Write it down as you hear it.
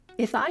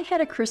If I had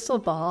a crystal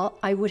ball,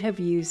 I would have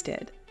used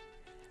it.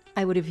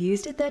 I would have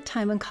used it that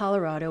time in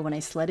Colorado when I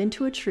slid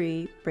into a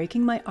tree,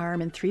 breaking my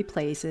arm in 3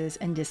 places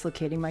and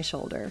dislocating my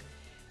shoulder.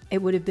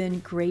 It would have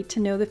been great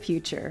to know the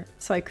future,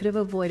 so I could have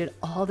avoided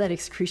all that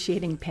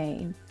excruciating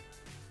pain.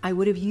 I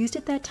would have used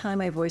it that time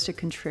I voiced a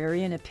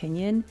contrarian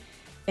opinion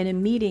in a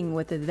meeting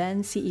with the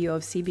then CEO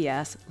of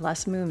CBS,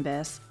 Les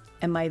Moonves,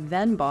 and my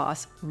then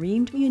boss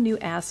reamed me a new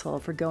asshole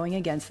for going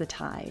against the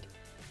tide.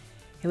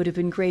 It would have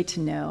been great to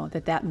know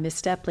that that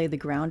misstep laid the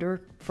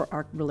groundwork for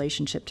our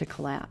relationship to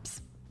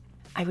collapse.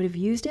 I would have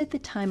used it the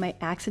time I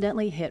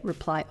accidentally hit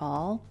reply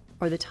all,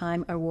 or the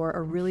time I wore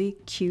a really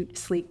cute,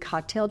 sleek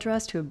cocktail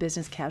dress to a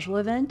business casual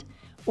event,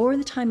 or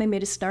the time I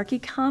made a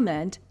snarky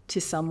comment to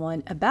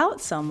someone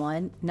about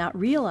someone, not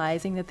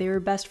realizing that they were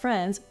best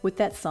friends with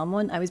that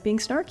someone I was being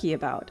snarky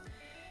about.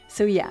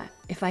 So yeah,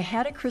 if I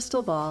had a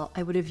crystal ball,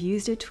 I would have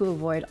used it to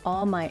avoid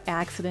all my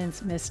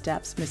accidents,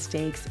 missteps,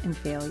 mistakes, and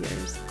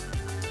failures.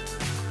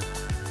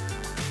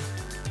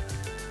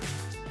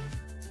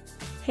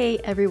 Hey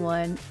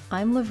everyone,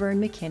 I'm Laverne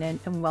McKinnon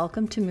and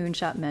welcome to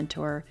Moonshot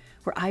Mentor,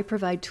 where I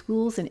provide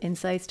tools and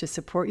insights to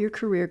support your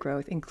career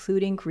growth,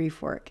 including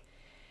grief work.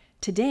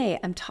 Today,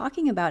 I'm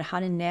talking about how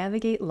to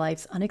navigate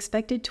life's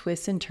unexpected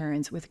twists and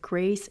turns with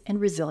grace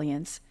and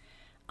resilience.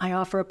 I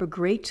offer up a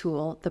great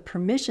tool, the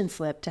permission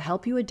slip, to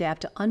help you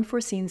adapt to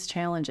unforeseen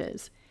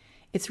challenges.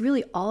 It's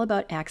really all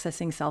about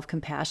accessing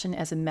self-compassion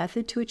as a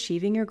method to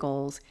achieving your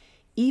goals,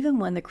 even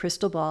when the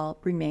crystal ball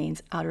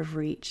remains out of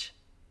reach.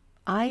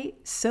 I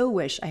so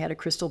wish I had a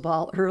crystal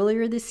ball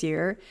earlier this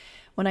year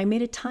when I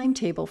made a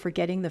timetable for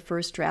getting the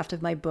first draft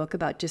of my book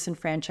about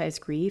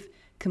disenfranchised grief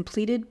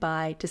completed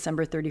by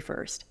December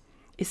 31st.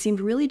 It seemed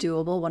really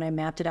doable when I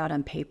mapped it out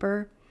on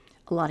paper,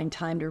 allotting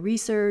time to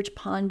research,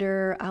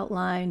 ponder,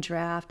 outline,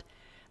 draft.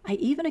 I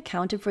even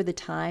accounted for the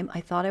time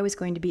I thought I was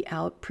going to be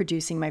out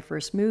producing my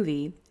first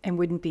movie and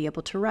wouldn't be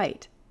able to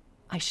write.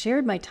 I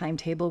shared my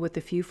timetable with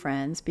a few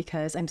friends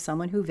because I'm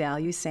someone who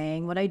values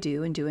saying what I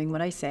do and doing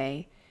what I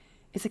say.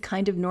 It's a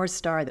kind of North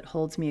Star that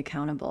holds me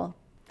accountable.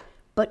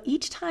 But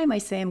each time I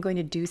say I'm going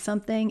to do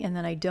something and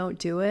then I don't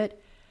do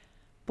it,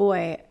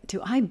 boy,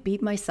 do I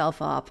beat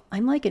myself up.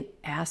 I'm like an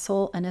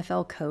asshole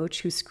NFL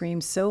coach who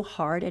screams so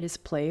hard at his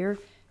player,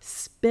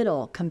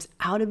 spittle comes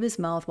out of his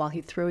mouth while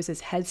he throws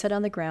his headset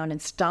on the ground and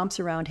stomps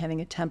around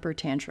having a temper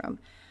tantrum.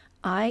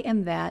 I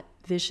am that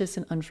vicious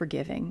and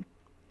unforgiving.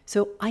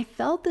 So I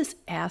felt this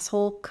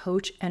asshole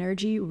coach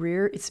energy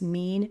rear its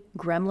mean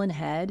gremlin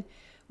head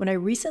when I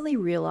recently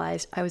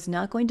realized I was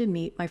not going to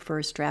meet my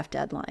first draft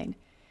deadline.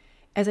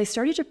 As I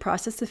started to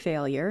process the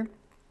failure,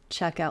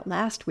 check out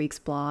last week's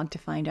blog to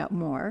find out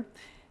more,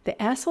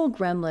 the asshole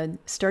gremlin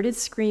started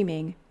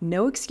screaming,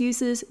 "No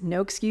excuses,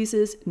 no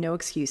excuses, no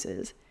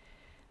excuses."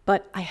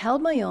 But I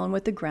held my own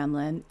with the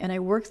gremlin and I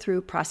worked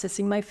through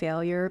processing my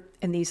failure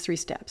in these 3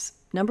 steps.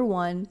 Number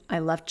 1, I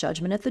left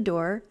judgment at the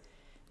door.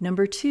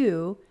 Number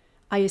 2,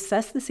 I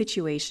assessed the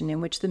situation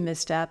in which the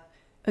misstep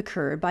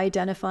occurred by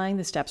identifying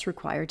the steps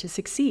required to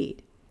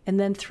succeed. And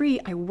then 3,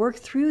 I worked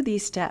through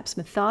these steps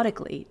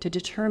methodically to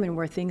determine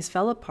where things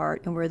fell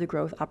apart and where the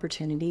growth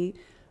opportunity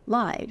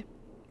lied.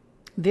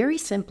 Very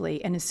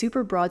simply, and in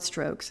super broad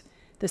strokes,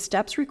 the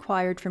steps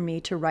required for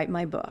me to write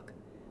my book.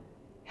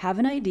 Have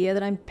an idea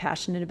that I'm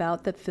passionate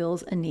about that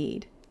fills a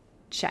need.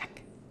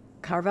 Check.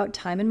 Carve out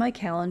time in my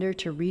calendar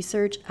to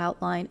research,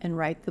 outline, and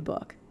write the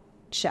book.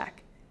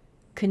 Check.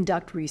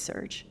 Conduct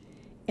research.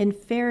 In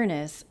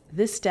fairness,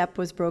 this step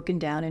was broken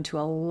down into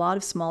a lot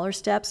of smaller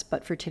steps,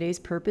 but for today's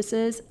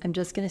purposes, I'm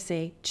just going to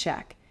say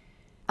check.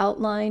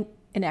 Outline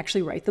and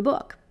actually write the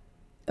book.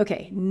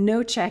 Okay,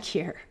 no check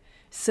here.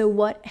 So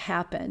what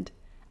happened?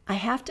 I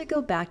have to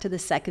go back to the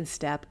second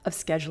step of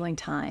scheduling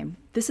time.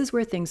 This is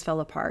where things fell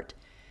apart.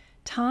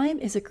 Time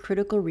is a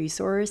critical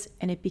resource,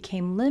 and it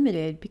became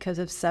limited because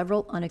of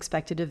several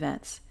unexpected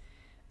events.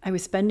 I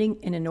was spending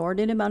an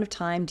inordinate amount of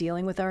time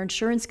dealing with our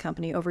insurance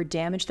company over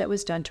damage that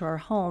was done to our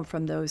home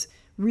from those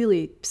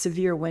really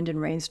severe wind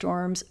and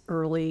rainstorms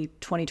early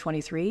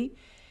 2023.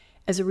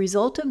 As a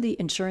result of the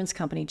insurance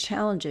company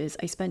challenges,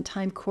 I spent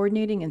time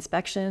coordinating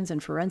inspections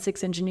and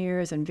forensics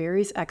engineers and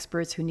various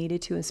experts who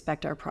needed to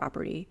inspect our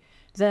property.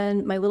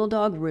 Then my little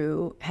dog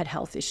Rue had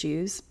health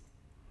issues.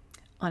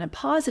 On a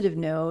positive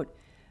note,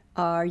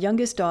 our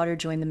youngest daughter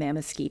joined the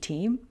Mammoth ski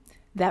team.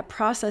 That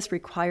process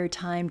required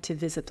time to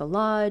visit the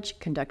lodge,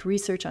 conduct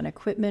research on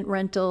equipment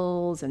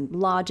rentals and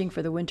lodging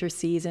for the winter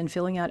season,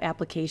 filling out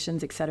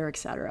applications, etc.,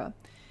 etc.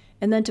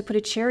 And then to put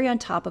a cherry on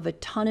top of a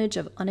tonnage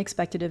of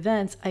unexpected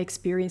events, I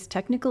experienced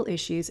technical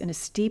issues and a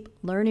steep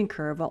learning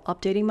curve while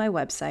updating my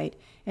website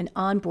and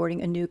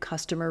onboarding a new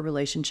customer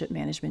relationship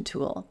management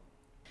tool.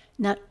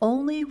 Not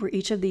only were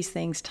each of these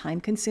things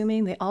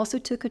time-consuming, they also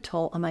took a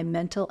toll on my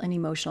mental and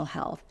emotional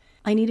health.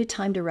 I needed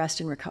time to rest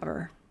and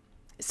recover.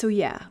 So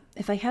yeah,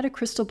 if I had a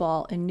crystal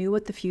ball and knew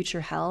what the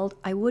future held,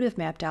 I would have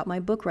mapped out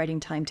my book writing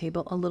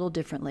timetable a little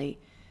differently,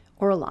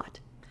 or a lot.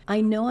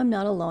 I know I'm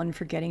not alone in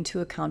forgetting to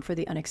account for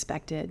the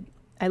unexpected.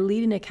 I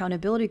lead an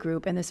accountability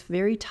group and this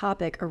very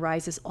topic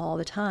arises all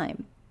the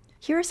time.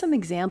 Here are some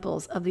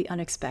examples of the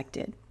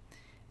unexpected.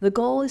 The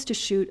goal is to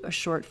shoot a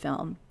short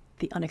film.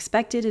 The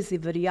unexpected is the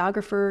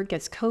videographer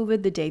gets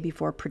COVID the day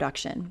before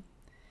production.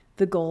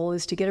 The goal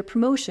is to get a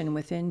promotion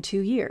within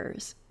 2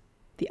 years.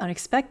 The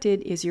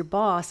unexpected is your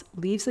boss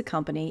leaves the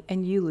company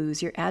and you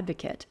lose your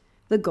advocate.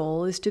 The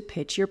goal is to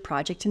pitch your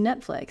project to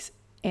Netflix.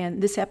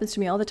 And this happens to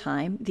me all the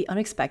time. The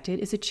unexpected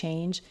is a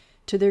change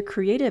to their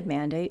creative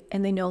mandate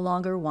and they no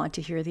longer want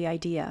to hear the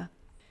idea.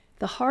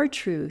 The hard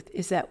truth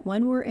is that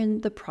when we're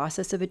in the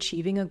process of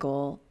achieving a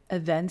goal,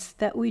 events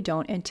that we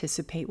don't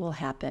anticipate will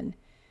happen.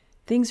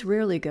 Things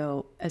rarely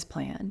go as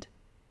planned.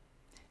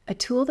 A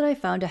tool that I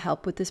found to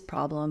help with this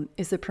problem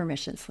is the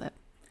permission slip.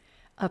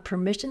 A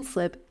permission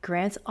slip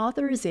grants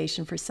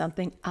authorization for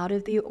something out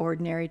of the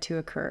ordinary to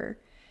occur.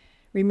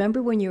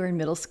 Remember when you were in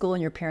middle school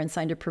and your parents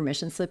signed a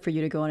permission slip for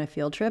you to go on a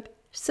field trip?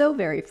 So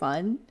very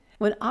fun.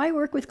 When I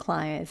work with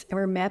clients and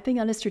we're mapping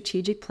out a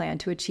strategic plan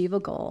to achieve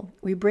a goal,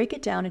 we break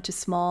it down into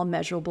small,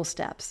 measurable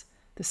steps.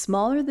 The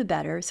smaller the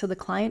better, so the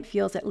client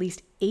feels at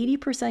least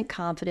 80%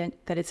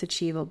 confident that it's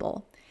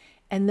achievable.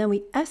 And then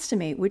we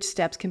estimate which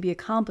steps can be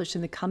accomplished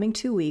in the coming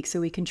 2 weeks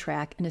so we can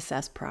track and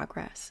assess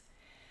progress.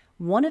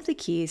 One of the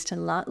keys to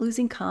not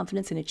losing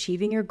confidence in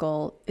achieving your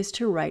goal is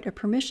to write a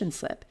permission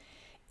slip.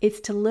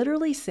 It's to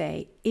literally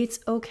say it's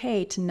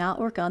okay to not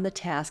work on the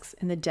tasks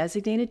in the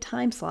designated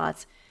time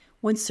slots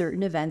when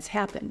certain events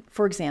happen.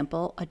 For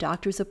example, a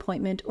doctor's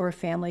appointment or a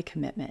family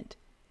commitment.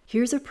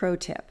 Here's a pro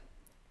tip.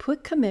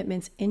 Put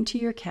commitments into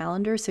your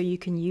calendar so you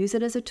can use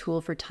it as a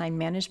tool for time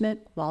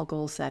management while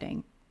goal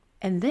setting.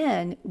 And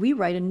then we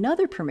write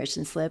another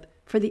permission slip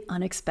for the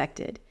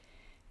unexpected,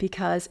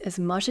 because as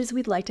much as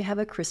we'd like to have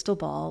a crystal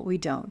ball, we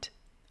don't.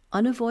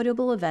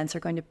 Unavoidable events are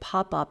going to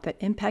pop up that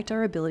impact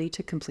our ability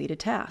to complete a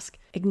task.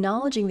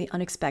 Acknowledging the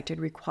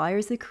unexpected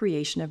requires the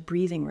creation of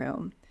breathing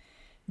room.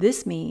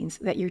 This means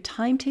that your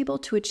timetable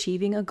to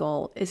achieving a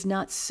goal is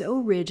not so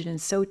rigid and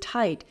so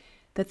tight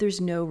that there's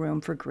no room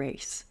for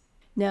grace.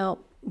 Now,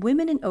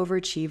 women and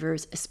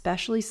overachievers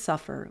especially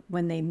suffer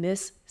when they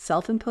miss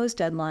self-imposed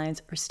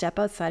deadlines or step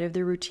outside of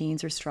their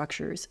routines or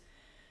structures.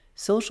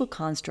 Social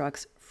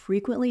constructs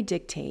frequently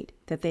dictate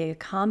that they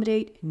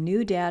accommodate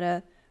new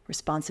data,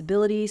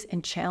 responsibilities,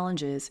 and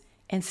challenges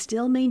and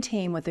still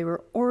maintain what they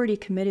were already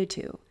committed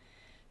to.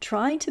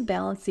 Trying to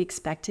balance the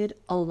expected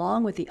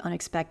along with the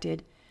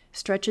unexpected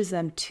stretches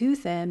them too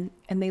thin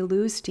and they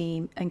lose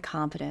steam and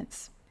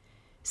confidence.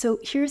 So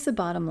here's the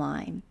bottom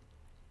line.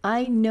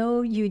 I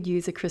know you'd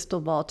use a crystal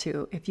ball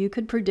too if you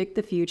could predict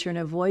the future and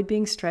avoid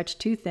being stretched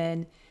too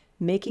thin,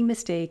 making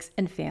mistakes,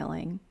 and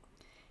failing.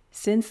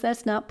 Since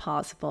that's not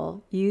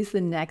possible, use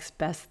the next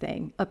best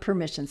thing, a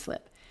permission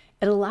slip.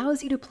 It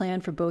allows you to plan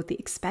for both the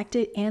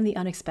expected and the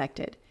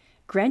unexpected.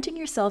 Granting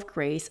yourself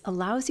grace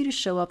allows you to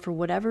show up for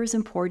whatever is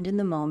important in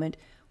the moment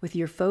with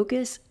your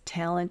focus,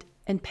 talent,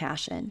 and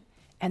passion.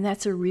 And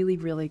that's a really,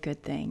 really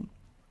good thing.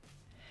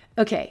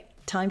 Okay,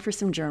 time for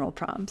some journal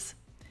prompts.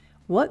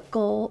 What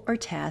goal or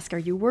task are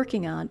you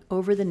working on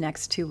over the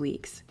next 2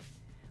 weeks?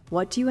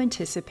 What do you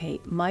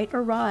anticipate might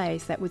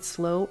arise that would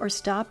slow or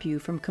stop you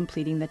from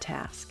completing the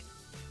task?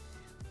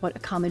 What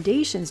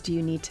accommodations do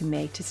you need to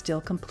make to still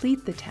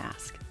complete the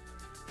task?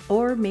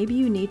 Or maybe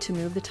you need to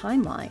move the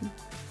timeline.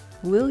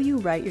 Will you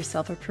write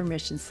yourself a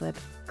permission slip,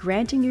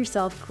 granting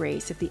yourself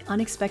grace if the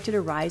unexpected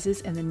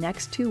arises in the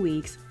next 2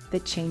 weeks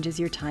that changes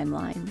your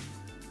timeline?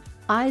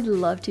 I'd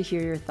love to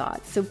hear your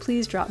thoughts, so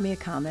please drop me a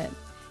comment.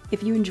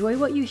 If you enjoy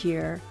what you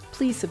hear,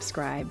 please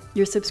subscribe.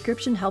 Your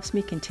subscription helps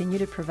me continue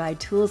to provide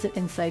tools and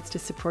insights to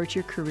support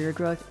your career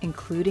growth,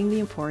 including the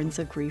importance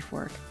of grief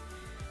work.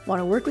 Want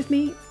to work with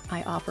me?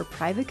 I offer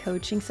private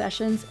coaching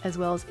sessions as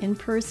well as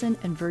in-person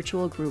and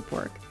virtual group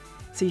work.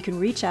 So you can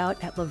reach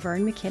out at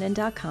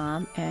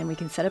lavernmckinnon.com and we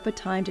can set up a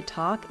time to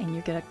talk and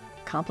you get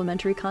a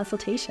complimentary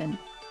consultation.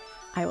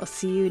 I will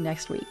see you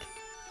next week.